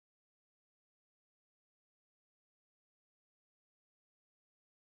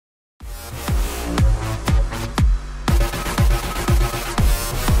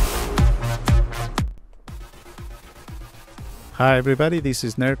Hi everybody, this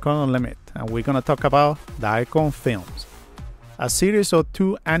is NerdCore Unlimited, and we're gonna talk about Daicon Films, a series of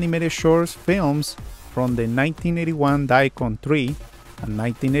two animated short films from the 1981 Daicon III and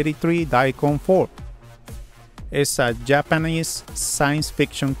 1983 Daicon IV. It's a Japanese science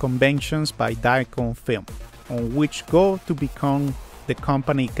fiction convention by Daicon Film, on which go to become the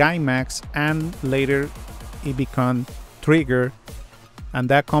company Gainax, and later it became Trigger, and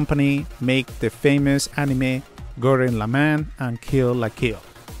that company make the famous anime Gurren Lagann and Kill la Kill.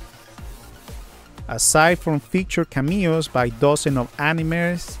 Aside from featured cameos by dozens of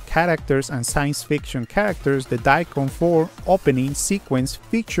animators, characters, and science fiction characters, the Daicon IV opening sequence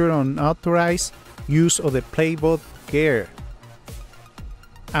featured unauthorized use of the playboy gear,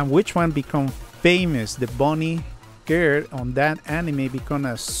 and which one become famous. The bunny gear on that anime become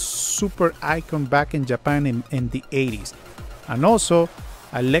a super icon back in Japan in the 80s, and also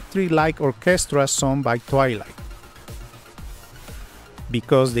Electric Light Orchestra song by Twilight.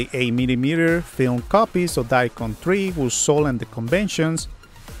 Because the 8mm film copies of Daicon III were sold at the conventions,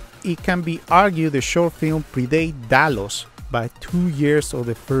 it can be argued the short film predates Dalos by 2 years of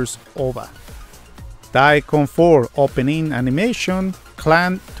the first OVA. Daicon IV opening animation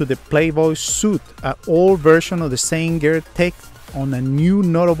clamped to the Playboy suit, an old version of the same gear take on a new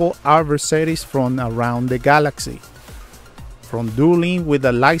notable adversaries from around the galaxy. From dueling with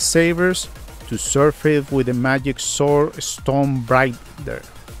the lightsabers to surfing with the magic sword Stormbringer,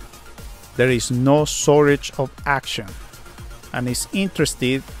 there is no shortage of action. And it's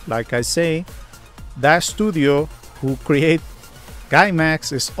interesting, like I say, that studio who create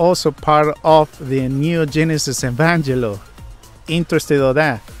Gainax is also part of the Neo Genesis Evangelion. Interested of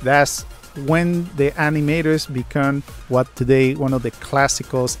that. That's when the animators become what today one of the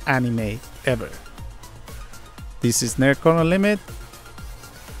classicals anime ever. This is NerdCore Unlimited,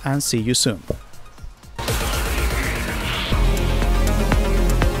 and see you soon.